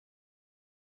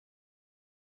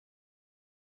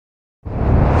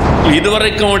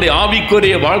இதுவரைக்கும் உங்களுடைய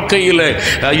ஆவிக்குரிய வாழ்க்கையில்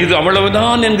இது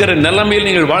அவ்வளவுதான் என்கிற நிலைமையில்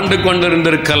நீங்கள் வாழ்ந்து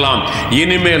கொண்டிருந்திருக்கலாம்.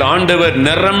 இனிமேல் ஆண்டவர்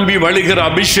நிரம்பி வழிகிற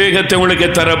அபிஷேகத்தை உங்களுக்கு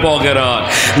தரப்போகிறார்.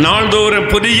 நாள்தோறும்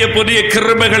புதிய புதிய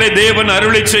கிருபைகளை தேவன்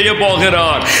அருளி செய்ய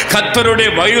போகிறார். கர்த்தருடைய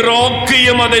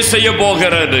வைராக்கியம் அதை செய்ய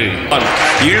போகிறது.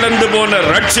 இழந்து போன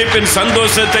ரட்சிப்பின்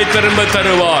சந்தோஷத்தை திரும்ப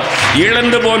தருவார்.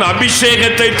 இழந்து போன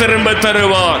அபிஷேகத்தை திரும்ப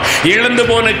தருவார். இழந்து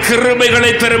போன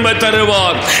கிருபைகளை திரும்ப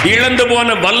தருவார். இழந்து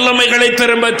போன வல்லமைகளை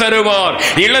திரும்ப தருவார்.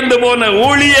 இழந்து போன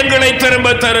ஊழியங்களை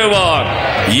திரும்ப தருவார்.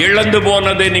 இழந்து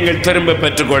போனதை நீங்கள் திரும்ப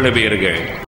பெற்றுக் கொள்வீர்கள்.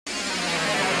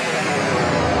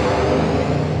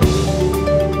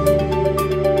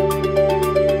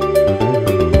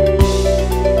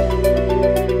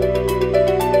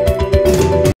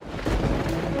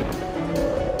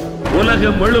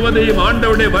 உலகம் முழுவதையும்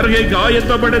ஆண்டவருடைய வருகைக்கு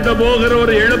ஆயத்தப்படுத்த போகிற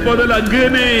ஒரு எழுப்புதல்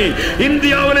அக்னி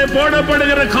இந்தியாவிலே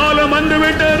போடப்படுகிற காலம்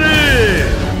வந்துவிட்டது.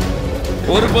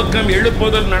 ஒரு பக்கம்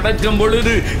எழுப்புதல் நடக்கும்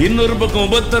பொழுது இன்னொரு பக்கம்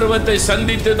உபத்திரவத்தை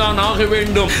சந்தித்து தான் ஆக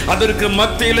வேண்டும். அதற்கு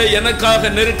மத்தியிலே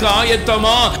எனக்காக நெருக்க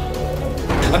ஆயத்தமா?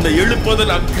 அந்த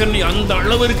எழுப்புதல் அக்னி அந்த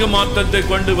அளவிற்கு மாற்றத்தை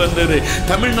கொண்டு வந்தது.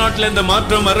 தமிழ்நாட்டில் இந்த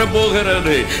மாற்றம்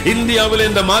வரப்போகிறது. இந்தியாவில்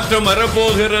இந்த மாற்றம்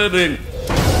வரப்போகிறது.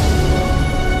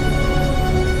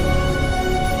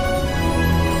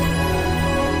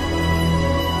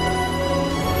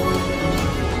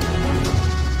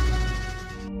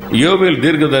 யோவேல்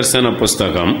தீர்க்கதரிசன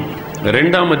புஸ்தகம்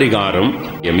 2ஆம் அதிகாரம்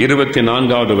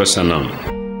 24வது வசனம்.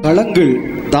 களங்கள்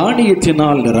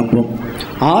தானியத்தினால் நிரம்பும்,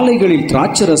 ஆலைகளில்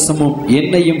திராட்சரசமும்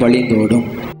எண்ணெயும் வழிந்தோடும்.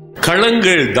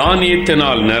 களங்கள்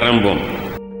தானியத்தினால் நிரம்பும்,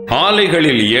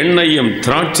 ஆலைகளில் எண்ணெயும்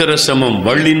திராட்சரசமும்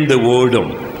வழிந்து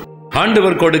ஓடும்.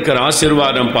 ஆண்டவர் கொடுக்கிற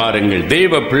ஆசீர்வாதம் பாருங்கள்.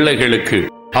 தேவ பிள்ளைகளுக்கு,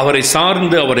 அவரை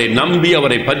சார்ந்து அவரை நம்பி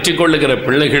அவரை பற்றி கொள்ளுகிற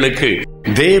பிள்ளைகளுக்கு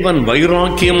தேவன்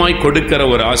வைராக்கியமாய் கொடுக்கிற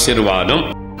ஒரு ஆசீர்வாதம்.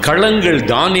 களங்கள்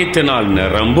தானியத்தினால்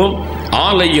நிரம்பும்,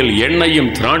 ஆலையில் எண்ணெயும்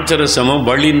திராட்சரசமும்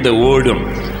வழிந்து ஓடும்.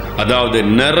 அதாவது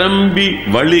நிரம்பி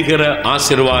வழிகிற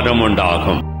ஆசீர்வாதம்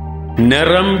உண்டாகும்.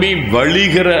 நிரம்பி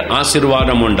வழிகிற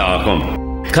ஆசீர்வாதம் உண்டாகும்.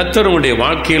 கர்த்தருடைய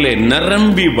வாழ்க்கையிலே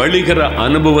நிரம்பி வழிகிற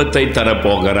அனுபவத்தை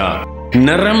தரப்போகிறார்.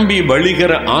 நிரம்பி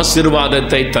வழிகிற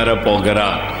ஆசீர்வாதத்தை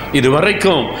தரப்போகிறார்.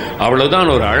 இதுவரைக்கும்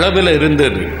அவ்வளவுதான், ஒரு அளவில்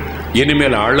இருந்தது.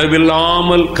 இனிமேல்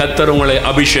அளவில்லாமல் கர்த்தர் உங்களை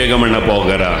அபிஷேகம் பண்ண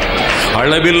போகிறார்.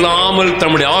 அளவில்லாமல்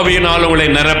தம்முடைய ஆவியினால் உங்களை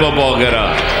நிரப்ப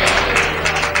போகிறார்.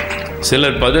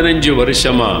 சிலர் 15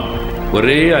 வருஷமா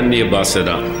ஒரே அந்நிய பாஷை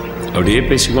தான், அப்படியே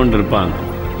பேசிக்கொண்டிருப்பாங்க.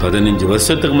 15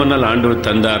 வருஷத்துக்கு முன்னால் ஆண்டவர்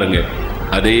தந்தாருங்க,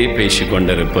 அதையே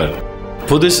பேசிக்கொண்டிருப்பார்.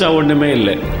 புதுசா ஒண்ணுமே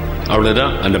இல்லை,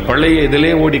 அவ்வளவுதான். அந்த பழைய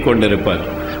இதிலே ஓடிக்கொண்டிருப்பார்,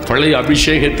 பழைய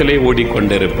அபிஷேகத்திலே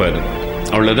ஓடிக்கொண்டிருப்பார்.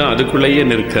 அவ்வளவுதான், அதுக்குள்ளேயே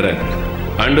நிற்கிறார்.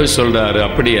 ஆண்டவர் சொல்றாரு,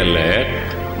 அப்படி அல்ல,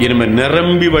 இனிமேல்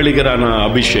நிரம்பி வழிகிறான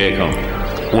அபிஷேகம்.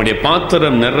 உங்களுடைய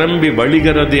பாத்திரம் நிரம்பி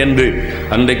வழிகிறது என்று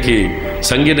அன்றைக்கு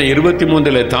சங்கீதம்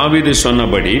 23 தாவீது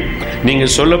சொன்னபடி நீங்க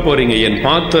சொல்ல போறீங்க, என்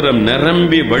பாத்திரம்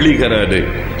நிரம்பி வழிகிறது.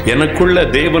 எனக்குள்ள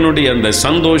தேவனுடைய அந்த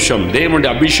சந்தோஷம்,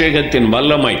 தேவனுடைய அபிஷேகத்தின்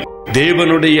வல்லமை,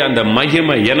 தேவனுடைய அந்த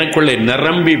மகிமை எனக்குள்ளே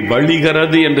நிரம்பி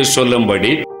வழிகிறது என்று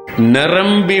சொல்லும்படி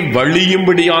நிரம்பி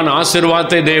வழியும்படியான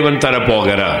ஆசீர்வாதத்தை தேவன்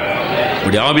தரப்போகிறார்.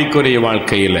 உடைய ஆவிக்குரிய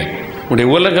வாழ்க்கையில, உடைய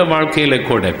உலக வாழ்க்கையில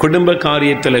கூட, குடும்ப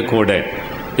காரியத்துல கூட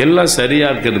எல்லாம் சரியா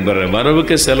இருக்குது.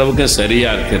 வரவுக்கு செலவுக்கு சரியா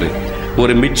இருக்குது.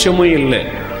 ஒரு மிச்சமும் இல்லை,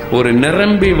 ஒரு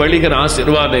நிரம்பி வழிகிற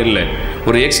ஆசீர்வாதம் இல்லை.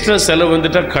 ஒரு எக்ஸ்ட்ரா செலவு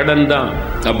வந்துட்டா கடன் தான்,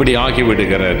 அப்படி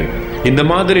ஆகிவிடுகிறது. இந்த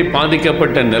மாதிரி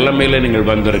பாதிக்கப்பட்ட நிலைமையில நீங்கள்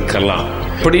வந்திருக்கலாம்.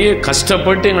 அப்படியே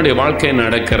கஷ்டப்பட்டு என்னுடைய வாழ்க்கை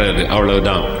நடக்கிறது,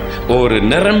 அவ்வளவுதான். ஒரு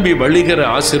நிரம்பி வழிகிற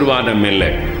ஆசீர்வாதம்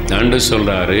இல்லை. ஆண்டவர்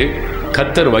சொல்றாரு,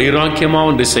 கர்த்தர் வைராக்கியமா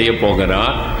ஒன்று செய்ய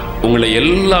போகிறார். உங்களை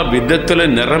எல்லா விதத்துல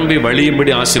நிரம்பி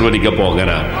வழியும்படி ஆசீர்வதிக்க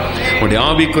போகிறார். உங்களுடைய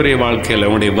ஆவிக்குரிய வாழ்க்கையில,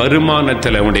 உங்களுடைய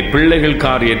வருமானத்துல, உங்களுடைய பிள்ளைகள்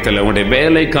காரியத்துல, உங்களுடைய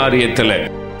வேலை காரியத்துல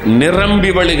நிரம்பி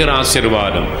வழிகிற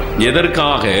ஆசீர்வாதம்.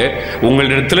 எதற்காக?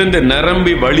 உங்களிடத்திலிருந்து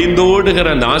நிரம்பி வழிந்தோடுகிற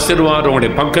அந்த ஆசீர்வாதம்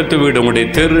உங்களுடைய பக்கத்து வீடு, உங்களுடைய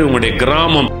தெரு, உங்களுடைய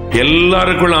கிராமம்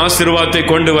எல்லாருக்குள்ள ஆசீர்வாதத்தை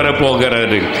கொண்டு வர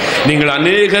போகிறது. நீங்கள்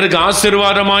அநேகருக்கு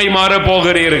ஆசீர்வாதமாய் மாற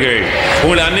போகிறீர்கள்.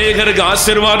 உங்களை அநேகருக்கு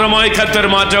ஆசீர்வாதமாய் கர்த்தர்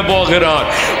மாற்ற போகிறார்.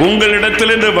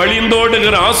 உங்களிடத்திலிருந்து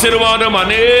வழிந்தோடுகிற ஆசீர்வாதம்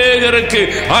அநேகருக்கு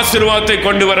ஆசீர்வாதத்தை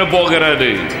கொண்டு வர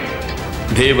போகிறது.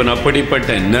 தேவன்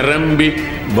அப்படிப்பட்ட நிரம்பி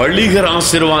வழிகிற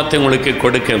ஆசீர்வாதத்தை உங்களுக்கு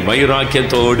கொடுக்க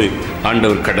வைராக்கியத்தோடு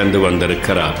ஆண்டவர் கடந்து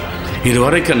வந்திருக்கிறார்.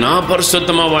 இதுவரைக்கும் நான்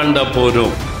பரிசுத்தமா வாழ்ந்தா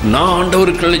போதும், நான்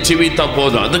ஆண்டவருக்குள்ள ஜீவித்தா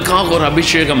போதும், அதுக்காக ஒரு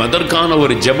அபிஷேகம், அதற்கான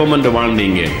ஒரு ஜெபம் என்று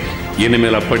வாழ்ந்தீங்க.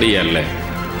 இனிமேல் அப்படி அல்ல.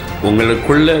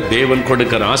 உங்களுக்குள்ள தேவன்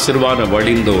கொடுக்கிற ஆசீர்வாதம்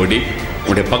வழிந்தோடி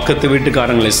உங்களுடைய பக்கத்து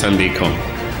வீட்டுக்காரங்களை சந்திக்கும்,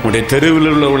 உங்களுடைய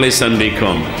தெருவில் உள்ளவர்களை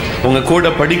சந்திக்கும், உங்க கூட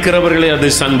படிக்கிறவர்களை அது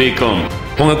சந்திக்கும்,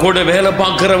 உங்க கூட வேலை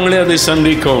பார்க்கிறவங்களே அதை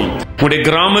சந்திக்கும். உங்களுடைய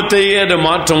கிராமத்தையே அதை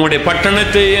மாற்றும், உங்களுடைய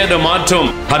பட்டணத்தையே அதை மாற்றும்.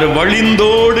 அது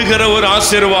வழிந்தோடுகிற ஒரு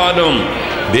ஆசீர்வாதம்.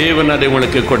 தேவன் அதை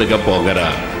உங்களுக்கு கொடுக்க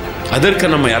போகிறார். அதற்கு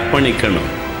நம்ம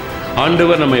அர்ப்பணிக்கணும்.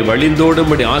 ஆண்டவர் நம்மை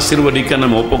வழிந்தோடும்படி ஆசீர்வதிக்க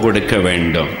நம்ம ஒப்பு கொடுக்க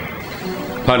வேண்டும்.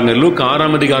 பாருங்க, லூக்கா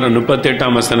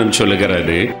 6:38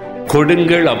 சொல்லுகிறது,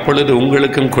 கொடுங்கள் அப்பொழுது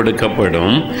உங்களுக்கும்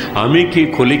கொடுக்கப்படும், அமுக்கி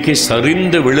குலுக்கி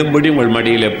சரிந்து விழும்படி உங்கள்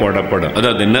மடியிலே போடப்படும்.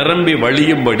 அதாவது நிரம்பி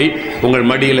வழியும்படி உங்கள்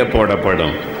மடியிலே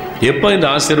போடப்படும். எப்போ இந்த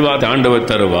ஆசீர்வாத ஆண்டவர்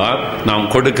தருவார்?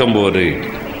 நாம் கொடுக்கும் போது.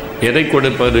 எதை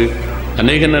கொடுப்பது?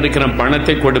 அநேக நினைக்கிற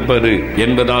பணத்தை கொடுப்பது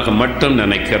என்பதாக மட்டும்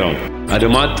நினைக்கிறோம். அது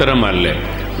மாத்திரம் அல்ல,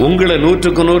 உங்களை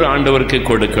 100% ஆண்டவருக்கு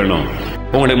கொடுக்கணும்.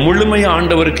 உங்களுடைய முழுமையை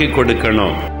ஆண்டவருக்கு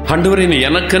கொடுக்கணும். ஆண்டவரே,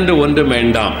 எனக்கென்று ஒன்றும்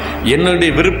வேண்டாம்,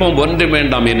 என்னுடைய விருப்பம் ஒன்றும்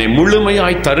வேண்டாம், என்னை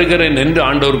முழுமையாய் தருகிறேன் என்று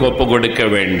ஆண்டவருக்கு ஒப்பு கொடுக்க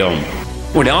வேண்டும்.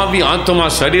 உங்களுடைய ஆவி, ஆத்மா,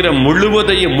 சரீரம்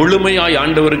முழுவதையும் முழுமையாய்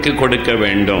ஆண்டவருக்கு கொடுக்க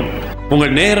வேண்டும்.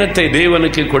 உங்கள் நேரத்தை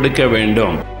தேவனுக்கு கொடுக்க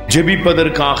வேண்டும்.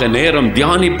 ஜெபிப்பதற்காக நேரம்,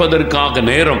 தியானிப்பதற்காக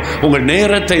நேரம், உங்கள்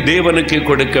நேரத்தை தேவனுக்கு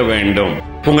கொடுக்க வேண்டும்.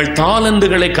 உங்கள்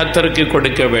தாளந்துகளை கர்த்தருக்கு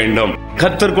கொடுக்க வேண்டும்.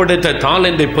 கர்த்தர் கொடுத்த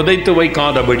தாளந்தை புதைத்து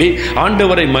வைக்காதபடி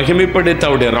ஆண்டவரை மகிமைப்படுத்த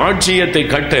அவருடைய ராஜ்ஜியத்தை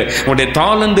கட்ட உங்களுடைய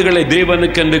தாளந்துகளை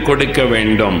தேவனுக்கென்று கொடுக்க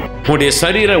வேண்டும். உங்களுடைய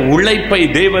சரீர உழைப்பை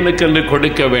தேவனுக்கென்று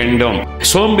கொடுக்க வேண்டும்.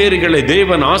 சோம்பேறிகளை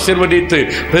தேவன் ஆசீர்வதித்து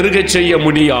பெருகச் செய்ய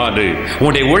முடியாது.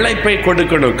 உங்களுடைய உழைப்பை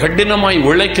கொடுக்கணும். கடினமாய்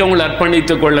உழைக்க உங்களை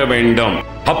அர்ப்பணித்துக் கொள்ள வேண்டும்.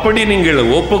 அப்படி நீங்கள்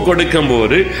ஒப்பு கொடுக்கும்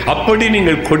போது, அப்படி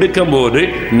நீங்கள் கொடுக்கும் போது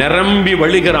நிரம்பி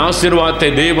வழிகிற ஆசீர்வாதத்தை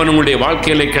தேவன் உங்களுடைய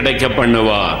வாழ்க்கையில கிடைக்க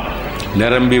பண்ணுவார்.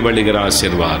 நிரம்பி வழிகிற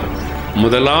ஆசீர்வாதம்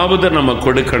முதலாவது நம்ம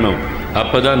கொடுக்கணும்.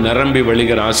 அப்பதான் நிரம்பி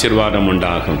வழிகிற ஆசீர்வாதம்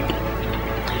உண்டாகும்.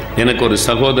 எனக்கு ஒரு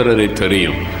சகோதரரை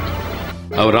தெரியும்.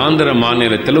 அவர் ஆந்திர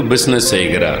மாநிலத்தில் பிசினஸ்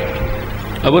செய்கிறார்.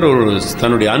 அவர்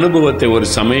தன்னுடைய அனுபவத்தை ஒரு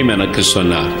சமயம் எனக்கு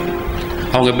சொன்னார்.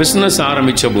 அவங்க பிசினஸ்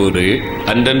ஆரம்பிச்ச போது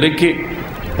அன்றன்றைக்கு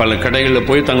பல கடைகளில்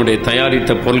போய் தங்களுடைய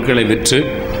தயாரித்த பொருட்களை விற்று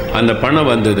அந்த பணம்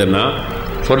வந்ததுன்னா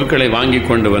பொருட்களை வாங்கி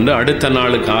கொண்டு வந்து அடுத்த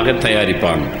நாளுக்காக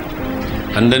தயாரிப்பாங்க.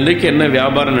 அந்தன்றைக்கு என்ன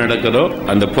வியாபாரம் நடக்குதோ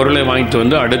அந்த பொருளை வாங்கிட்டு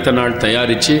வந்து அடுத்த நாள்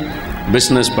தயாரித்து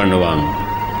பிஸ்னஸ் பண்ணுவாங்க.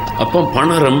 அப்போ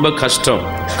பணம் ரொம்ப கஷ்டம்,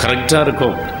 கரெக்டாக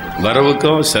இருக்கும்,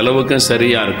 வரவுக்கும் செலவுக்கும்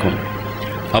சரியாக இருக்கும்.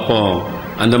 அப்போ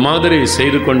அந்த மாதிரி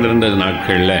செய்து கொண்டிருந்த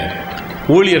நாட்களில்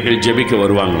ஊழியர்கள் ஜெபிக்க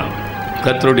வருவாங்களாம்.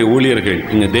 கர்த்தருடைய ஊழியர்கள்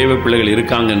இங்கே தேவ பிள்ளைகள்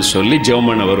இருக்காங்கன்னு சொல்லி ஜெபம்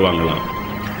பண்ண வருவாங்களாம்.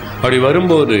 அப்படி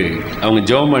வரும்போது அவங்க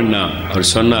ஜெபம் பண்ணா அவர்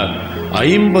சொன்னார்,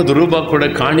 50 ரூபாய் கூட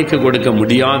காணிக்க கொடுக்க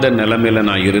முடியாத நிலைமையில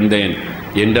நான் இருந்தேன்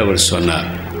என்று அவர் சொன்னார்.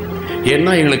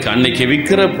 ஏன்னா எங்களுக்கு அன்னைக்கு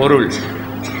விற்கிற பொருள்,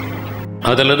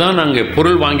 அதில் தான் நாங்கள்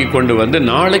பொருள் வாங்கி கொண்டு வந்து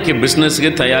நாளைக்கு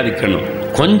பிஸ்னஸுக்கு தயாரிக்கணும்.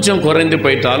 கொஞ்சம் குறைந்து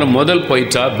போயிட்டாலும் முதல்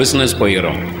போயிட்டா பிஸ்னஸ்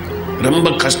போயிடும். ரொம்ப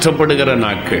கஷ்டப்படுகிற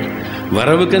நாட்கள்.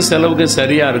 வரவுக்கும் செலவுக்கும்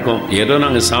சரியாக இருக்கும். ஏதோ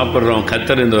நாங்கள் சாப்பிட்றோம்,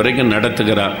 கர்த்தர் இந்த வரைக்கும்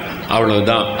நடத்துகிறார்,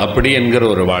 அவ்வளோதான், அப்படி என்கிற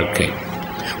ஒரு வாழ்க்கை.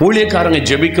 ஊழியக்காரங்க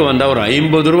ஜெபிக்க வந்தால் ஒரு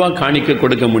 50 ரூபா காணிக்க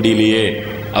கொடுக்க முடியலையே,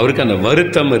 அவருக்கு அந்த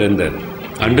வருத்தம் இருந்தது.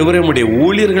 ஆண்டவரே, நம்முடைய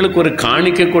ஊழியர்களுக்கு ஒரு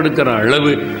காணிக்க கொடுக்கிற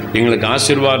அளவு எங்களுக்கு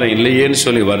ஆசீர்வாதம் இல்லையேன்னு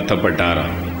சொல்லி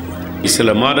வருத்தப்பட்டாராம்.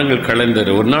 சில மாதங்கள்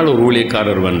கலந்தது. ஒரு நாள் ஒரு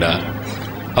ஊழியக்காரர் வந்தார்.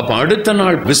 அப்போ அடுத்த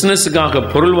நாள் பிஸ்னஸுக்காக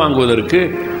பொருள் வாங்குவதற்கு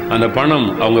அந்த பணம்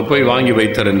அவங்க போய் வாங்கி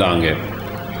வைத்திருந்தாங்க.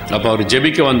 அப்போ அவர்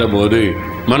ஜெபிக்க வந்தபோது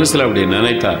மனசில் அப்படி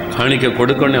நினைத்தார், காணிக்க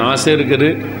கொடுக்கணும்னு ஆசை இருக்குது,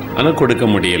 ஆனால் கொடுக்க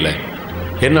முடியல.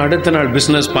 என்ன அடுத்த நாள்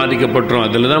பிஸ்னஸ் பாதிக்கப்பட்டுரும்,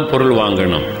 அதில் தான் பொருள்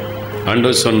வாங்கணும்.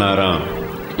 ஆண்டவர் சொன்னாராம்,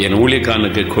 என்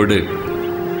ஊழியக்காரனுக்கு கொடு.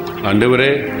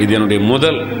 ஆண்டவரே, இது என்னுடைய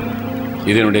முதல்,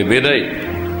 இது என்னுடைய விதை,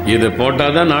 இதை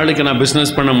போட்டால் தான் நாளைக்கு நான்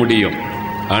பிஸ்னஸ் பண்ண முடியும்.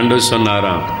 ஆண்டவர்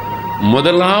சொன்னாராம்,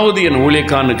 முதலாவது என்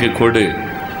ஊழியக்காரனுக்கு கொடு,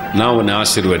 நான் உன்னை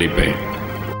ஆசீர்வதிப்பேன்.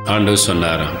 ஆண்டவர்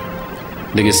சொன்னாராம்.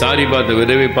 இன்னைக்கு சாரி பார்த்து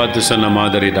விதவை பார்த்து சொன்ன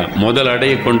மாதிரி தான், முதல்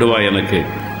அடையை கொண்டு வா எனக்கு,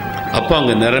 அப்போ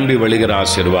அங்கே நிரம்பி வழிகிற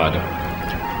ஆசீர்வாதம்.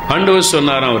 ஆண்டவர்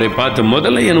சொன்னாராம் அவரை பார்த்து,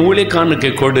 முதல்ல என் ஊழியக்காரனுக்கு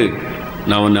கொடு,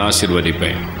 நான் உன்னை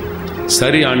ஆசீர்வதிப்பேன்.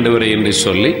 சரி ஆண்டவரை என்று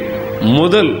சொல்லி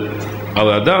முதல்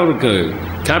அதான் அவருக்கு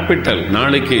கேபிட்டல்,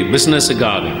 நாளைக்கு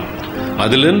பிஸ்னஸுக்காக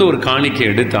அதிலிருந்து ஒரு காணிக்கை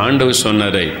எடுத்து ஆண்டவர்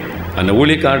சொன்னதை அந்த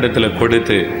ஊழியக்காரத்தில்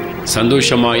கொடுத்து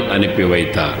சந்தோஷமாய் அனுப்பி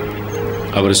வைத்தார்.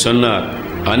 அவர் சொன்னார்,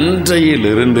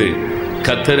 அன்றையிலிருந்து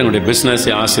கர்த்தர் என்னுடைய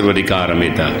பிஸ்னஸை ஆசீர்வதிக்க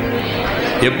ஆரம்பித்தார்.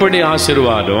 எப்படி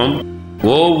ஆசீர்வாதம்?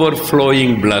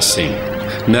 ஓவர்ஃப்ளோயிங் பிளஸிங்,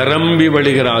 நிரம்பி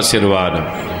வழிகிற ஆசீர்வாதம்.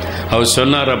 அவர்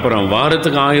சொன்னார், அப்புறம்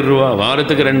வாரத்துக்கு 1000 ரூபா,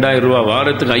 வாரத்துக்கு 2000 ரூபா,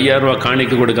 வாரத்துக்கு 5000 ரூபா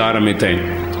காணிக்க கொடுக்க ஆரம்பித்தேன்.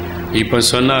 இப்போ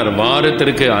சொன்னார்,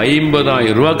 வாரத்திற்கு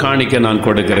 50000 ரூபா காணிக்க நான்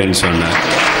கொடுக்கிறேன்னு சொன்னார்.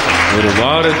 ஒரு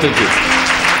வாரத்துக்கு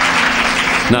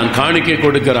நான் காணிக்கை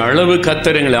கொடுக்கிற அளவு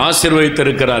கர்த்தர் எங்களை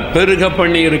ஆசீர்வதித்திருக்கிறார், பெருக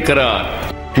பண்ணி இருக்கிறார்,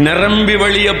 நிரம்பி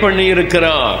வழிய பண்ணி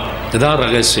இருக்கிறார். இதான்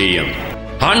ரகசியம்.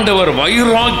 ஆண்டவர்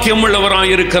வைராக்கியம்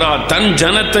உள்ளவராயிருக்கிறார். தன்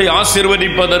ஜனத்தை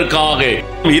ஆசீர்வதிப்பதற்காக.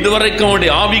 இதுவரைக்கும்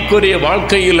அவருடைய ஆவிக்குரிய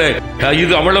வாழ்க்கையில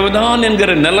இது அவ்வளவுதான்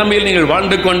என்கிற நிலைமையில் நீங்கள்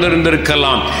வாழ்ந்து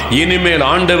கொண்டிருந்திருக்கலாம். இனிமேல்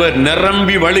ஆண்டவர்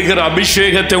நிரம்பி வழிகிற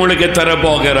அபிஷேகத்தை உங்களுக்கு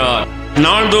தரப்போகிறார்.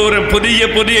 நாள்தோறும் புதிய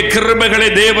புதிய கிருபைகளை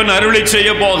தேவன் அருளி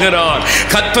செய்ய போகிறார்.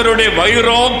 கர்த்தருடைய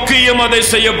வைராக்கியம் அதை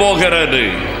செய்ய போகிறது.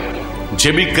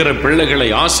 ஜெபிக்கிற பிள்ளைகளை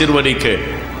ஆசீர்வதிக்க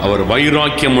அவர்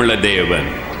வைராக்கியம் உள்ள தேவன்.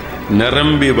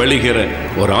 நிரம்பி வழிகிற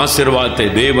ஒரு ஆசீர்வாதத்தை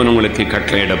தேவன் உங்களுக்கு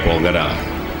கட்டளையிட போகிறார்.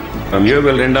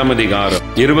 யோவேல் 2ஆம் அதிகாரம்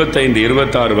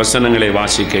 25-26 வசனங்களை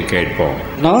வாசிக்க கேட்போம்.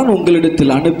 நான்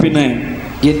உங்களிடத்தில் அனுப்பின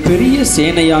என் பெரிய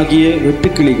சேனையாகிய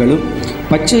வெட்டுக்கிளிகளும்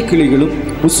பச்சை கிளிகளும்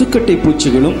முசுக்கட்டை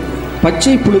பூச்சிகளும்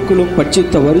பச்சை புழுக்களும்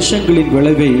பட்சித்த வருஷங்களின்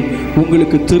விளைவை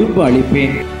உங்களுக்கு திரும்ப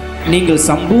அளிப்பேன். நீங்கள்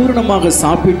சம்பூர்ணமாக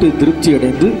சாப்பிட்டு திருப்தி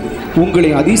அடைந்து உங்களை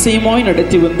அதிசயமாய்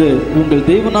நடத்தி வந்து உங்கள்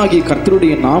தேவனாகிய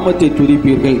கர்த்தருடைய நாமத்தை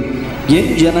துதிப்பீர்கள்.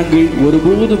 என் ஜனங்கள்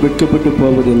ஒருபோதும் வெட்கப்பட்டு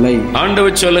போவதில்லை.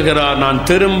 ஆண்டவர் சொல்லுகிறார், நான்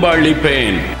திரும்ப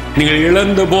அளிப்பேன். நீங்கள்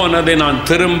இழந்து போனதை நான்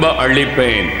திரும்ப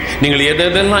அளிப்பேன். நீங்கள்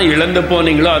எதெல்லாம் இழந்து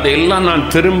போனீங்களோ அதையெல்லாம் நான்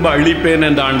திரும்ப அளிப்பேன்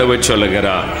என்று ஆண்டவர்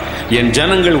சொல்லுகிறார். என்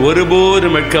ஜனங்கள்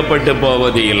ஒருபோதும் வெட்கப்பட்டு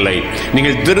போவது இல்லை.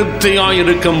 நீங்கள் திருப்தியாய்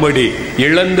இருக்கும்படி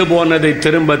இழந்து போனதை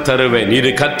திரும்ப தருவேன்.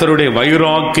 இது கர்த்தருடைய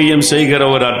வைராக்கியம் செய்கிற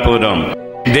ஒரு அற்புதம்.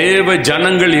 தேவ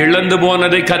ஜனங்கள் இழந்து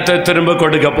போனதை கர்த்தர் திரும்ப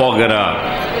கொடுக்க போகிறார்.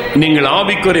 நீங்கள்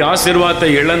ஆவிக்குரிய ஆசீர்வாதத்தை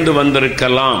இழந்து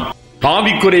வந்திருக்கலாம்.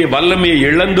 ஆவிக்குரிய வல்லமையை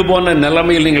இழந்து போன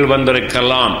நிலைமையில் நீங்கள்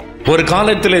வந்திருக்கலாம். ஒரு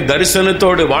காலத்திலே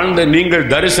தரிசனத்தோடு வாழ்ந்த நீங்கள்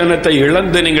தரிசனத்தை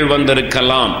இழந்து நீங்கள்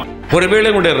வந்திருக்கலாம். ஒருவேளை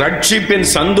உங்களுடைய ரட்சிப்பின்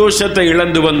சந்தோஷத்தை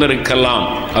இழந்து வந்திருக்கலாம்.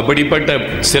 அப்படிப்பட்ட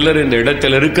சிலர் இந்த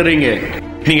இடத்தில் இருக்கிறீங்க.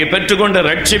 நீங்க பெற்றுக்கொண்ட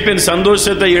ரட்சிப்பின்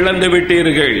சந்தோஷத்தை இழந்து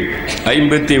விட்டீர்கள்.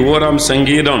 51ஆம்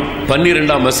சங்கீதம்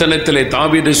 12ஆம் வசனத்திலே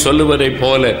தாவீது சொல்லுவதை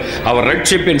போல அவர்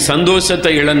ரட்சிப்பின்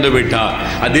சந்தோஷத்தை இழந்து விட்டார்.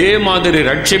 அதே மாதிரி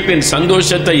ரட்சிப்பின்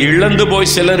சந்தோஷத்தை இழந்து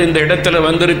போய் சிலர் இந்த இடத்துல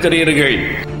வந்திருக்கிறீர்கள்.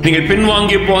 நீங்கள்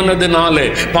பின்வாங்கி போனதினால,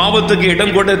 பாவத்துக்கு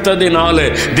இடம் கொடுத்ததினால,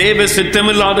 தேவ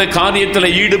சித்தமில்லாத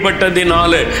காரியத்தில்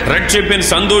ஈடுபட்டதினால ரட்சிப்பின்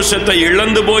சந்தோஷத்தை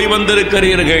இழந்து போய்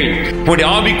வந்திருக்கிறீர்கள். உங்களுடைய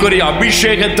ஆவிக்குரிய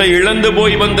அபிஷேகத்தை இழந்து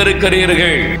போய் வந்திருக்கிறீர்கள்.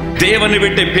 தேவனை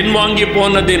விட்டு பின்வாங்கி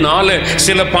போனதினால,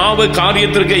 சில பாவ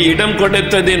காரியத்திற்கு இடம்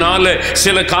கொடுத்ததினால,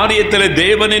 சில காரியத்தில்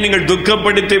தேவனை நீங்கள்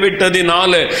துக்கப்படுத்தி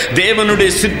விட்டதினால, தேவனுடைய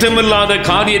சித்தமில்லாத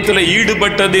காரியத்தில்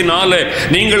ஈடுபட்டதினால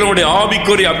நீங்களுடைய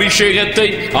ஆவிக்குரிய அபிஷேகத்தை,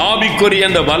 ஆவிக்குரிய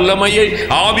அந்த வல்லமையை,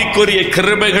 ஆவிக்குரிய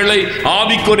கிருபைகளை,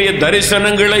 ஆவிக்குரிய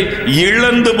தரிசனங்களை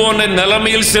இழந்து போன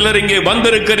நிலைமையில் சிலர் இங்கே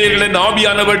வந்திருக்கிறீர்கள் என்று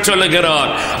ஆவியானவர் சொல்லுகிறார்.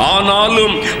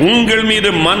 ஆனாலும் உங்கள் மீது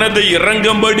மனதை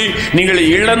இறங்கும்படி, நீங்கள்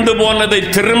இழந்து போனதை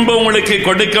திரும்ப உங்களுக்கு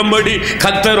கொடுக்கும்படி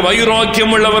கர்த்தர்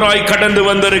வைராக்கியம் உள்ளவராய் கடந்து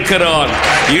வந்திருக்கிறார்.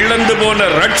 இழந்து போன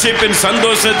ரட்சிப்பின்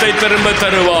சந்தோஷத்தை திரும்ப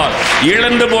தருவார்.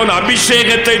 இழந்து போன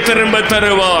அபிஷேகத்தை திரும்ப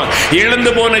தருவார்.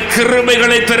 இழந்து போன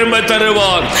கிருபைகளை திரும்ப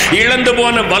தருவார். இழந்து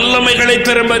போன வல்லமைகளை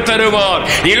திரும்ப தருவார்.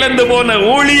 இழந்து போன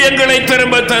ஊழியங்களை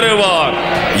திரும்ப தருவார்.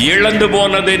 இழந்து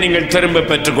போனதை நீங்கள் திரும்ப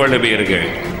பெற்றுக் கொள்வீர்கள்.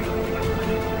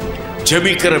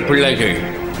 ஜெபிக்கிற பிள்ளைகள்,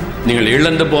 நீங்கள்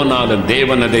இழந்து போனாலும்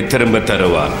தேவன் அதை திரும்ப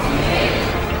தருவார்.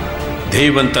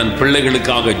 தேவன் தன்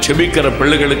பிள்ளைகளுக்காக, ஜெபிக்கிற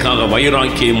பிள்ளைகளுக்காக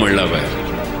வைராக்கியம் உள்ளவர்.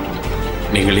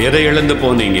 நீங்கள் எதை இழந்து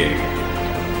போனீங்க?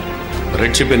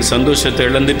 ரட்சிப்பின் சந்தோஷத்தை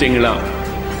இழந்துட்டீங்களா?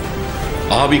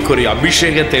 ஆவிக்குரிய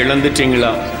அபிஷேகத்தை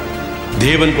இழந்துட்டீங்களா?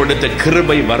 தேவன் கொடுத்த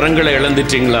கிருபை வரங்களை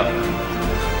இழந்துட்டீங்களா?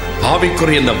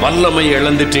 ஆவிக்குரிய இந்த வல்லமையை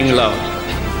இழந்துட்டீங்களா?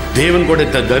 தேவன்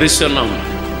கொடுத்த தரிசனம்,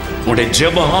 உங்களுடைய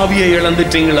ஜெப ஆவியை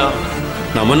இழந்துட்டீங்களா?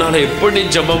 நம்மனால எப்படி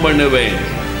ஜெபம் பண்ணுவேன்?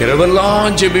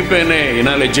 இரவெல்லாம் ஜெபிப்பேனே,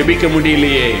 என்னால ஜெபிக்க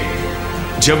முடியலையே.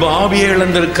 ஜெப ஆவியை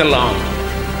இழந்திருக்கலாம்.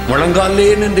 முழங்காலே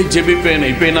நின்று ஜெபிப்பேனே,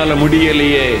 இப்ப என்னால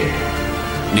முடியலையே.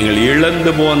 நீங்கள்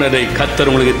இழந்து போனதை கர்த்தர்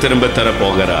உங்களுக்கு திரும்ப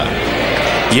தரப்போகிறார்.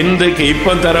 இன்றைக்கு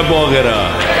இப்ப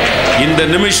தரப்போகிறார். இந்த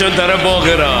நிமிஷம்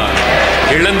தரப்போகிறார்.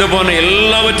 இழந்து போன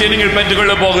எல்லாவற்றையும் நீங்கள்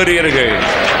பெற்றுக்கொள்ள போகிறீர்கள்.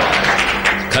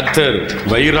 கர்த்தர்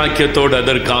வைராக்கியத்தோடு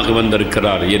அதற்காக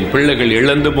வந்திருக்கிறார். என் பிள்ளைகள்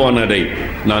இழந்து போனதை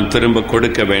நான் திரும்ப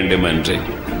கொடுக்க வேண்டும் என்று.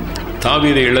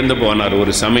 தாவீது இழந்து போனார்.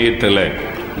 ஒரு சமயத்தில்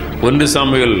 1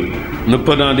 சாமுவேல்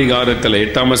 30ஆம் அதிகாரத்தில்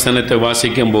 8ஆம் வசனத்தை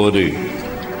வாசிக்கும் போது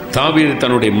தாவீது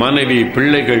தன்னுடைய மனைவி,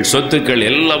 பிள்ளைகள், சொத்துக்கள்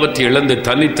எல்லாவற்றையும் இழந்து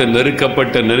தனித்து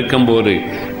நெருக்கும் போது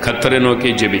கர்த்தரை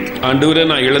நோக்கி ஜெபிக்க, ஆண்டவரே,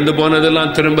 நான் இழந்து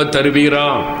போனதெல்லாம் திரும்ப தருவீரா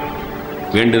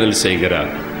வேண்டுதல்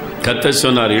செய்கிறார். கர்த்தர்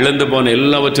சொன்னார், இழந்து போன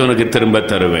எல்லாவற்றையும் உனக்கு திரும்ப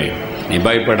தருவேன், நீ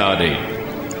பயப்படாதே.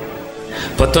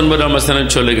 19ஆம்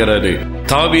வசனம் சொல்லுகிறது,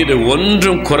 தாவீது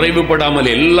ஒன்றும்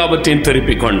குறைவுபடாமல் எல்லாவற்றையும்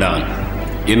திருப்பிக் கொண்டான்.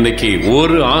 இன்னைக்கு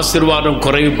ஒரு ஆசீர்வாதம்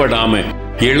குறைவுபடாம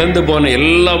இழந்து போன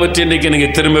எல்லாவற்றையும் இன்னைக்கு நீங்க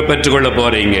திரும்ப பெற்றுக்கொள்ள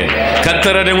போறீங்க.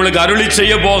 கர்த்தர் உங்களுக்கு அருளி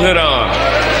செய்ய போகிறார்.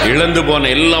 இழந்து போன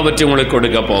எல்லாவற்றையும் உங்களுக்கு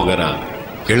கொடுக்க போகிறார்.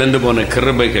 இழந்து போன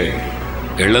கிருபைகள்,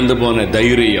 இழந்து போன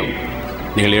தைரியம்,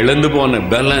 நீங்கள் இழந்து போன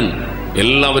பலன்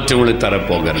எல்லாவற்றையும் உங்களுக்கு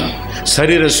தரப்போகிறார்.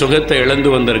 சரீர சுகத்தை இழந்து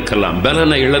வந்திருக்கலாம்,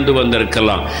 பலனை இழந்து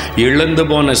வந்திருக்கலாம். இழந்து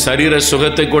போன சரீர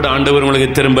சுகத்தை கூட ஆண்டவர் உங்களுக்கு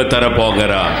திரும்ப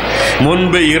தரப்போகிறார்.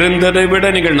 முன்பு இருந்ததை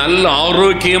விட நீங்கள் நல்ல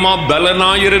ஆரோக்கியமா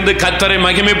பலனாயிருந்து கர்த்தரை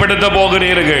மகிமைப்படுத்த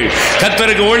போகிறீர்கள்.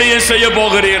 கர்த்தருக்கு ஊழியம் செய்ய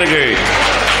போகிறீர்கள்.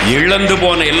 இழந்து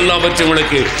போன எல்லாவற்றையும்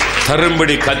உங்களுக்கு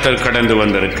தரும்படி கர்த்தர் கடந்து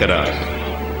வந்திருக்கிறார்.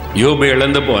 யோபு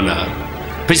இழந்து போனார்.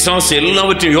 பிசாசு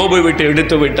எல்லாவற்றையும் யோபை விட்டு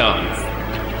எடுத்து விட்டான்.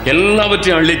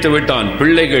 எல்லாவற்றையும் அழித்து விட்டான்.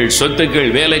 பிள்ளைகள், சொத்துக்கள்,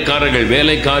 வேலைக்காரர்கள்,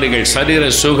 வேலைக்காரிகள், சரீர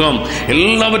சுகம்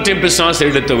எல்லாவற்றையும் பிசாசு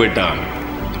எடுத்து விட்டான்.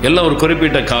 எல்லாம் ஒரு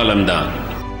குறிப்பிட்ட காலம்தான்.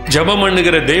 ஜெபம்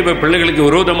பண்ணுகிற தெய்வ பிள்ளைகளுக்கு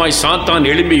விரோதமாய் சாத்தான்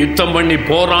எழும்பி யுத்தம் பண்ணி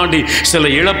போராடி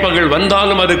சில இழப்புகள்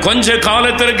வந்தாலும் அது கொஞ்ச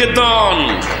காலத்திற்கு தான்.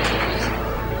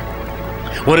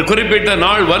 ஒரு குறிப்பிட்ட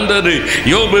நாள் வந்தது.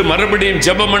 யோபு மறுபடியும்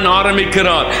ஜெபம் பண்ண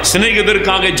ஆரம்பிக்கிறார்.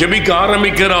 சிநேகிதருக்காக ஜெபிக்க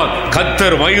ஆரம்பிக்கிறார்.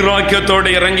 கர்த்தர் வைராக்கியத்தோடு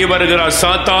இறங்கி வருகிறார்.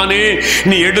 சாத்தானே,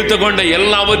 நீ எடுத்துக்கொண்ட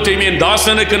எல்லாவற்றையும் என்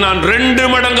தாசனுக்கு நான் 2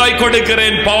 மடங்காய்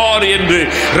கொடுக்கிறேன் பார் என்று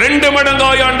 2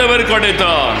 மடங்காய் ஆண்டவர்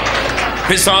கொடுத்தார்.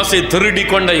 பிசாசை திருடி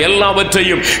கொண்ட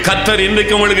எல்லாவற்றையும் கர்த்தர்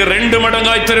இன்றைக்கு உங்களுக்கு 2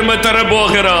 மடங்காய் திரும்ப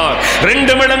தரப்போகிறார்.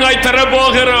 2 மடங்காய்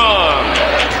தரப்போகிறார்.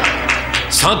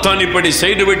 சாத்தான் இப்படி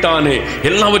செய்து விட்டானே,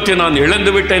 எல்லாவற்றையும் நான்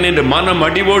இழந்து விட்டேன் என்று மனம்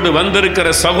அடிவோடு வந்திருக்கிற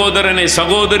சகோதரனை,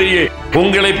 சகோதரியே,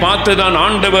 உங்களை பார்த்துதான்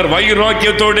ஆண்டவர்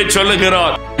வைராக்கியத்தோடு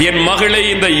சொல்லுகிறார், என் மகளை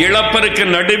இந்த இழப்பருக்கு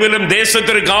நடுவிலும்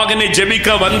தேசத்திற்காக நீ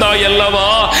ஜெபிக்க வந்தாய் அல்லவா,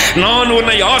 நான்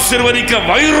உன்னை ஆசீர்வதிக்க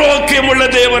வைராக்கியம் உள்ள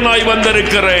தேவனாய்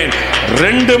வந்திருக்கிறேன்.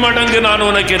 2 மடங்கு நான்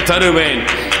உனக்கு தருவேன்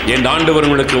என் ஆண்டவர்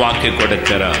உங்களுக்கு வாக்கு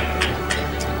கொடுக்கிறார்.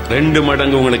 2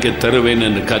 மடங்கு உங்களுக்கு தருவேன்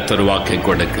என்று கர்த்தர் வாக்கு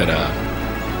கொடுக்கிறார்.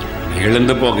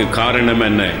 இழந்து போக காரணம்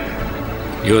என்ன?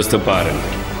 யோசித்து பாருங்க.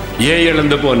 ஏன்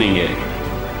இழந்து போனீங்க?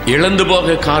 இழந்து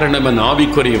போக காரணம் என்ன?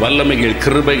 ஆவிக்குரிய வல்லமைகள்,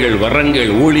 கிருபைகள்,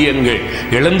 வரங்கள், ஊழியங்கள்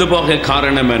இழந்து போக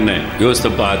காரணம் என்ன? யோசித்து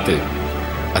பார்த்து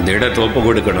அந்த இடத்தை ஒப்பு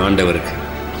கொடுக்கணும் ஆண்டவருக்கு.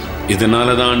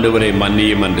 இதனாலதான் ஆண்டவரை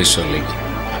மன்னியும் என்று சொல்லி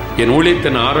என்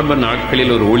ஊழியத்தின் ஆரம்ப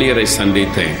நாட்களில் ஒரு ஊழியரை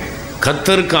சந்தித்தேன்.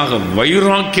 கர்த்தருக்காக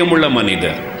வைராக்கியம் உள்ள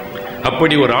மனிதர்.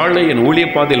 அப்படி ஒரு ஆளை என் ஊழிய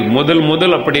பாதையில்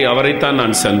முதல் அப்படி அவரைத்தான்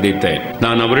நான் சந்தித்தேன்.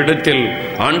 நான் அவரிடத்தில்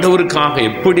ஆண்டவருக்காக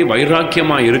எப்படி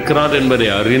வைராக்கியமாய் இருக்கிறார் என்பதை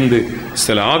அறிந்து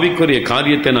சில ஆவிக்குரிய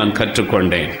காரியத்தை நான்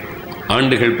கற்றுக்கொண்டேன்.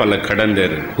 ஆண்டுகள் பல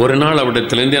கடந்தது. ஒரு நாள்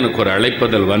அவரிடத்திலிருந்து எனக்கு ஒரு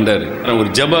அழைப்புதல் வந்தது.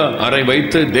 ஒரு ஜெப அறை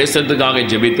வைத்து தேசத்துக்காக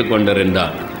ஜெபித்துக்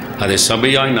கொண்டிருந்தார். அதை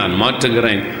சபையாய் நான்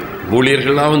மாற்றுகிறேன்.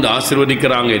 ஊழியர்களாக வந்து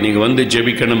ஆசீர்வதிக்கிறாங்க, நீங்க வந்து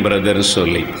ஜெபிக்கணும் பிரதர்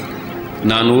சொல்லி.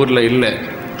 நான் ஊர்ல இல்லை.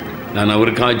 நான்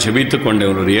அவருக்காக ஜெபித்து கொண்ட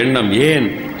ஒரு எண்ணம் ஏன்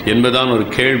என்பதான் ஒரு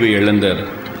கேள்வி எழுந்தது.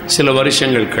 சில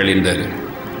வருஷங்கள் கழிந்தது.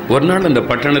 ஒரு நாள் அந்த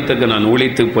பட்டணத்துக்கு நான்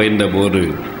ஊழியத்துக்கு போயிருந்த போது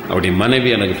அவருடைய மனைவி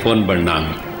எனக்கு ஃபோன்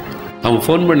பண்ணாங்க. அவங்க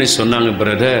ஃபோன் பண்ணி சொன்னாங்க,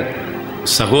 பிரதர்,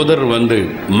 சகோதரர் வந்து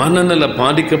மனநல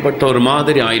பாதிக்கப்பட்ட ஒரு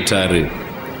மாதிரி ஆயிட்டாரு,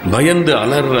 பயந்து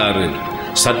அலறாரு,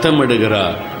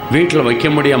 சத்தமிடுகிறார், வீட்டில் வைக்க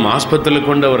முடியாமல் ஆஸ்பத்திரியில்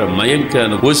கொண்டு அவரை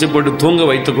மயக்க ஊசி போட்டு தூங்க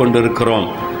வைத்து கொண்டு இருக்கிறோம்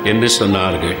என்று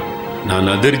சொன்னார்கள்.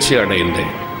 நான் அதிர்ச்சி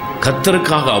அடைந்தேன்.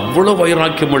 கர்த்தருக்காக அவ்வளவு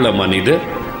வைராக்கியமுள்ள மனிதர்,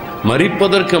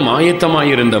 மரிப்பதற்கு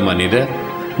ஆயத்தமாயிருந்த மனிதர்,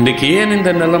 இன்னைக்கு ஏன்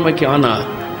இந்த நிலைமைக்கு ஆனார்?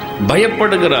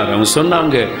 பயப்படுகிறார். அவங்க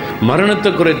சொன்னாங்க,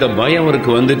 மரணத்தை குறித்த பயம்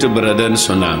அவருக்கு வந்துட்டு பிரதர்ன்னு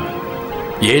சொன்னாங்க.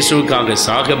 இயேசுக்காக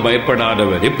சாக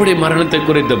பயப்படாதவர் எப்படி மரணத்தை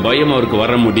குறித்த பயம் அவருக்கு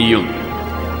வர முடியும்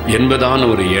என்பதான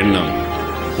ஒரு எண்ணம்.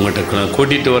 உங்கள்கிட்ட நான்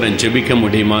கூட்டிட்டு வரேன், ஜெபிக்க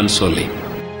முடியுமான்னு சொல்லி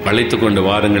அழைத்து கொண்டு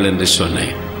வாருங்கள் என்று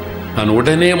சொன்னேன். நான்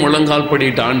உடனே முழங்கால்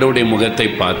படிட்டு ஆண்டவருடைய முகத்தை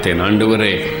பார்த்தேன்.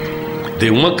 ஆண்டவரே,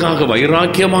 உமக்காக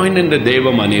வைராக்கியமாய் நின்ற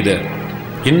தேவ மனிதர்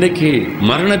இன்னைக்கு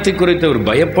மரணத்தை குறித்து அவர்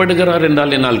பயப்படுகிறார்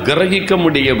என்றால் என்னால் கிரகிக்க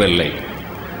முடியவில்லை.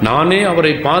 நானே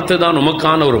அவரை பார்த்துதான்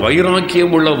உமக்கான ஒரு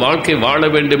வைராக்கியம் உள்ள வாழ்க்கை வாழ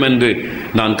வேண்டும் என்று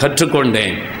நான்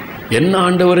கற்றுக்கொண்டேன். என்ன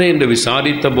ஆண்டவரே என்று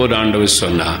விசாரித்த போது ஆண்டவர்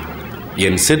சொன்னார்,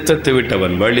 என் சித்தத்தை விட்டு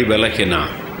அவன் வழி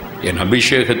விலகினான், என்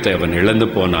அபிஷேகத்தை அவன் இழந்து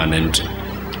போனான் என்று.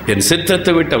 என்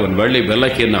சித்தத்தை விட்டு அவன் வழி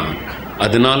விலகினான்,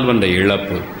 அதனால் வந்த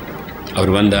இழப்பு.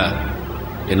 அவர் வந்தார்,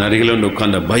 என் அருகில் வந்து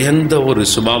உட்கார்ந்த பயந்த ஒரு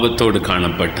சுபாவத்தோடு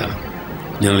காணப்பட்டார்.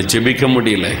 என்னால் ஜெபிக்க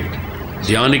முடியல,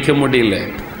 தியானிக்க முடியல,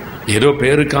 ஏதோ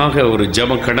பேருக்காக ஒரு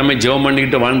கடமை ஜெபம்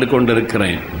பண்ணிட்டு வாழ்ந்து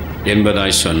கொண்டிருக்கிறேன்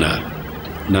என்பதாய் சொன்னார்.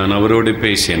 நான் அவரோடு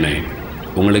பேசினேன்.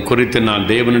 உங்களை குறித்து நான்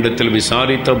தேவனிடத்தில்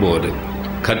விசாரித்த போது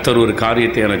கர்த்தர் ஒரு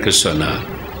காரியத்தை எனக்கு சொன்னார்.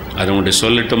 அதை உங்கள்கிட்ட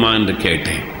சொல்லட்டுமா என்று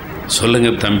கேட்டேன். சொல்லுங்க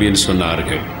தம்பின்னு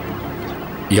சொன்னார்கள்.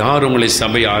 யார் உங்களை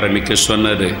சபை ஆரம்பிக்க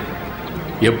சொன்னது?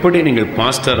 எப்படி நீங்கள்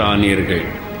பாஸ்டர் ஆனீர்கள்?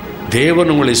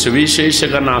 தேவன் உங்களை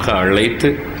சுவிசேஷகனாக அழைத்து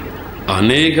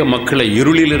அநேக மக்களை,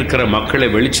 இருளில் இருக்கிற மக்களை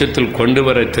வெளிச்சத்தில் கொண்டு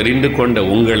வர தெரிந்து கொண்ட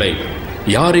உங்களை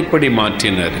யார் இப்படி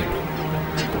மாற்றினர்?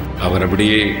 அவர்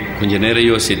அப்படியே கொஞ்ச நேரம்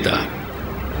யோசித்தார்.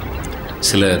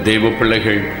 சில தெய்வ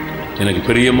பிள்ளைகள் எனக்கு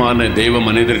பிரியமான தெய்வ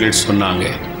மனிதர்கள் சொன்னாங்க,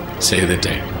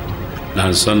 செய்துட்டேன்.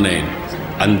 நான் சொன்னேன்,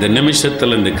 அந்த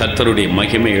நிமிஷத்தில் இந்த கர்த்தருடைய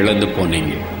மகிமை இழந்து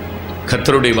போனீங்க,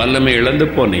 கர்த்தருடைய வல்லமை இழந்து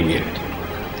போனீங்க.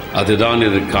 அதுதான்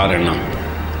இது காரணம்.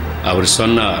 அவர்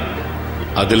சொன்னார்,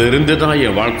 அதிலிருந்து தான்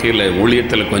என் வாழ்க்கையில்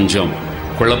ஊழியத்தில் கொஞ்சம்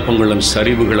குழப்பங்களும்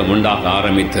சரிவுகளும் உண்டாக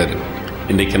ஆரம்பித்தார்.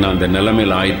 இன்றைக்கி நான் அந்த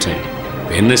நிலைமையில் ஆயிட்டேன்.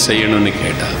 என்ன செய்யணும்னு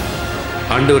கேட்டார்.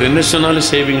 ஆண்டவர் என்ன சொன்னாலும்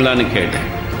செய்வீங்களான்னு கேட்டேன்.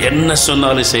 என்ன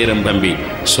சொன்னாலும் செய்கிறேன் தம்பி,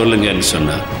 சொல்லுங்கன்னு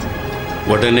சொன்னார்.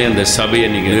 உடனே அந்த சபையை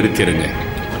நீங்கள் நிறுத்திடுங்க,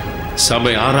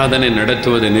 சபை ஆராதனை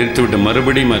நடத்துவதை நிறுத்திவிட்டு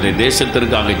மறுபடியும் அதை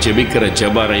தேசத்திற்காக ஜெபிக்கிற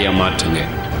ஜெபாரையாக மாற்றுங்க.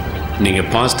 நீங்கள்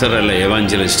பாஸ்டர் அல்ல,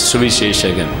 எவாஞ்சலிஸ்ட்,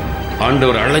 சுவிசேஷகன்.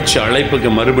 ஆண்டவர் அழைப்புக்கு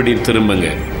மறுபடியும் திரும்புங்க,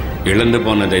 இழந்து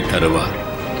போனதை தருவார்.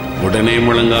 உடனே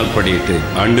முழங்கால் படிட்டு,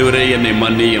 ஆண்டவரே என்னை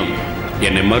மன்னியும்,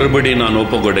 என்னை மறுபடியும் நான்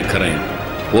ஒப்பு கொடுக்கிறேன்.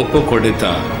 ஒப்பு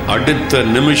கொடுத்தா அடுத்த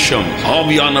நிமிஷம்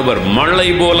ஆவியானவர் மழை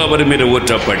போல அவர் மீது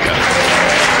ஊற்றப்பட்டார்.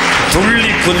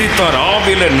 துள்ளி குதித்தார்,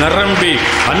 ஆவில நிரம்பி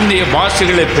அந்நிய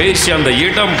பாஷைகளை பேசி அந்த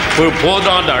இடம்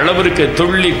போதாத அளவிற்கு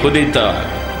துள்ளி குதித்தார்.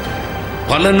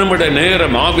 பல நிமிட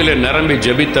நேரம் ஆவில நிரம்பி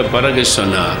ஜெபித்த பிறகு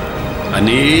சொன்னார்,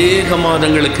 அநேக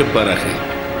மாதங்களுக்கு பிறகு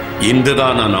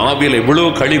இன்றுதான் நான் ஆவில இவ்வளவு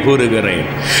களி கூறுகிறேன்.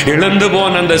 இழந்து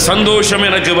போன அந்த சந்தோஷம்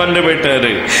எனக்கு வந்து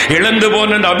விட்டது, இழந்து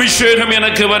போன அந்த அபிஷேகம்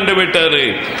எனக்கு வந்து விட்டது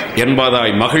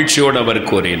என்பதாய் மகிழ்ச்சியோடு அவர்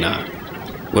கூறினார்.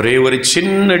 ஒரே ஒரு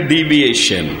சின்ன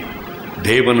டீவியேஷன்,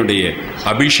 தேவனுடைய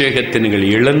அபிஷேகத்தை நீங்கள்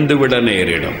இழந்துவிட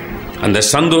நேரிடும், அந்த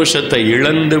சந்தோஷத்தை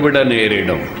இழந்துவிட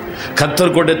நேரிடும்,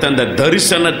 கர்த்தர் கொடுத்த அந்த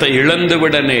தரிசனத்தை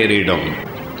இழந்துவிட நேரிடும்.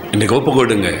 இன்னைக்கு ஒப்பு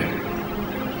கொடுங்க,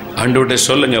 ஆண்டவர்கிட்ட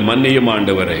சொல்லுங்க, மன்னியும்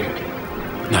ஆண்டவரே,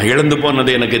 நான் இழந்து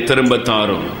போனதை எனக்கு திரும்ப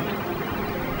தாரும்.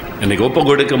 எனக்கு ஒப்பு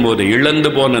கொடுக்கும் போது இழந்து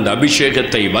போன அந்த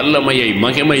அபிஷேகத்தை, வல்லமையை,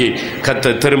 மகிமையை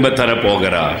கர்த்தர் திரும்ப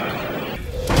தரப்போகிறார்.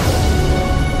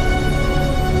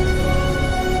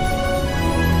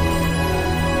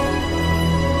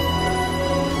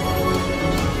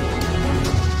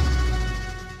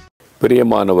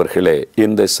 பிரியமானவர்களே,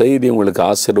 இந்த செய்தி உங்களுக்கு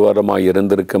ஆசீர்வாதமாக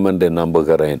இருந்திருக்கும் என்று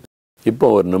நம்புகிறேன். இப்போ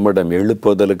ஒரு நிமிடம்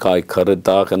எழுப்புதலுக்காய்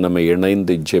கருத்தாக நம்ம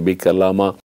இணைந்து ஜெபிக்கலாமா?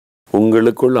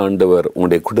 உங்களுக்குள் ஆண்டவர்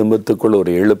உங்களுடைய குடும்பத்துக்குள்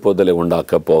ஒரு எழுப்புதலை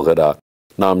உண்டாக்க போகிறார்.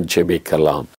 நாம்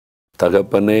ஜெபிக்கலாம்.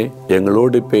 தகப்பனே,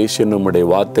 எங்களோடு பேசி நம்முடைய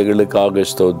வார்த்தைகளுக்காக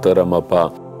ஸ்தோத்திரம் அப்பா.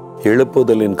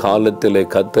 எழுப்புதலின் காலத்திலே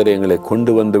கர்த்தர் எங்களை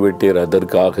கொண்டு வந்து விட்டீர்,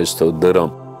 அதற்காக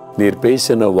ஸ்தோத்திரம். நீர்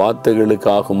பேசின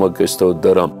வார்த்தைகளுக்காக உமக்கு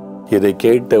ஸ்தோத்திரம். இதை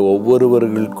கேட்ட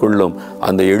ஒவ்வொருவர்களுக்குள்ளும்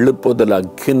அந்த எழுப்புதல்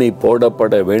அக்கினி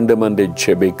போடப்பட வேண்டும் என்று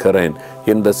ஜெபிக்கிறேன்.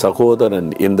 இந்த சகோதரன்,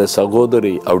 இந்த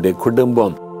சகோதரி, அவருடைய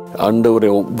குடும்பம், ஆண்டவரே,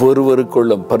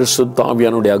 ஒவ்வொருவருக்குள்ளும் பரிசுத்த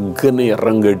ஆவியானுடைய அக்கினி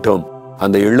இறங்கட்டும்.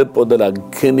 அந்த எழுப்புதல்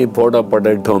அக்கினி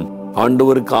போடப்படட்டும்.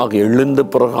 ஆண்டவருக்காக எழுந்து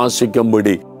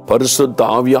பிரகாசிக்கும்படி பரிசுத்த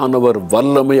ஆவியானவர்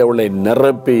வல்லமை அவளை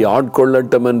நிரப்பி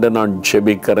ஆட்கொள்ளட்டும் என்று நான்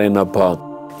ஜெபிக்கிறேன் அப்பா.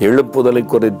 எழுப்புதலை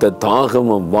குறித்த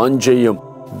தாகமும் வாஞ்சையும்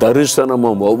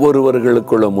தரிசனமும்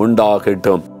ஒவ்வொருவர்களுக்குள்ளும்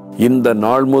உண்டாகட்டும். இந்த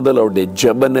நாள் முதல் அவருடைய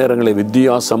ஜெப நேரங்களை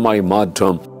வித்தியாசமாய்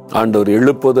மாற்றும். ஆண்டவர்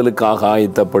எழுப்புதலுக்காக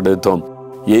ஆயத்தப்படுத்தும்.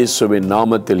 இயேசுவின்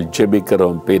நாமத்தில்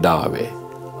ஜெபிக்கிறோம் பிதாவே,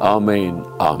 ஆமேன்,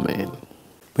 ஆமேன்.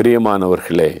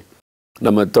 பிரியமானவர்களே,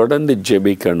 நம்ம தொடர்ந்து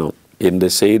ஜெபிக்கணும். இந்த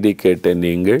செய்தி கேட்ட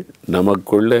நீங்கள்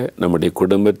நமக்குள்ள, நம்முடைய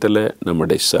குடும்பத்தில்,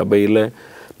 நம்முடைய சபையில்,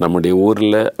 நம்முடைய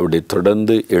ஊரில் அப்படி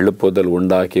தொடர்ந்து எழுப்புதல்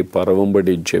உண்டாக்கி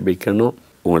பரவும்படி ஜெபிக்கணும்.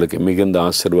 உங்களுக்கு மிகுந்த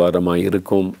ஆசீர்வாதமாக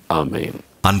இருக்கும். ஆமேன்.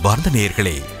 அன்பார்ந்த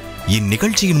நேயர்களே,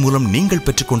 இந்நிகழ்ச்சியின் மூலம் நீங்கள்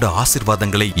பெற்றுக்கொண்ட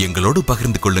ஆசீர்வாதங்களை எங்களோடு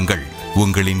பகிர்ந்து கொள்ளுங்கள்.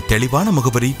 உங்களின் தெளிவான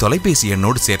முகவரி தொலைபேசி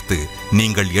எண்ணோடு சேர்த்து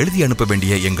நீங்கள் எழுதி அனுப்ப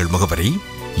வேண்டிய எங்கள் முகவரி: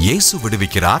 இயேசு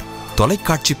விடுவிக்கிறார்,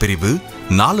 தொலைக்காட்சி பிரிவு,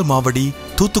 4 மாவடி,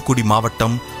 தூத்துக்குடி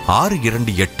மாவட்டம்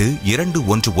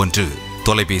 628211.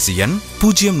 தொலைபேசி எண்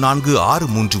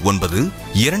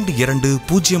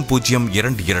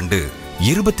 046392200022.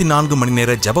 24 மணி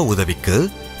நேர ஜப உதவிக்கு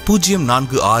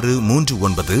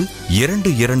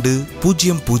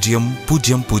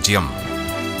 046392200000.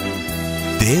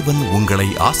 தேவன் உங்களை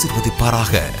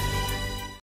ஆசீர்வதிப்பாராக.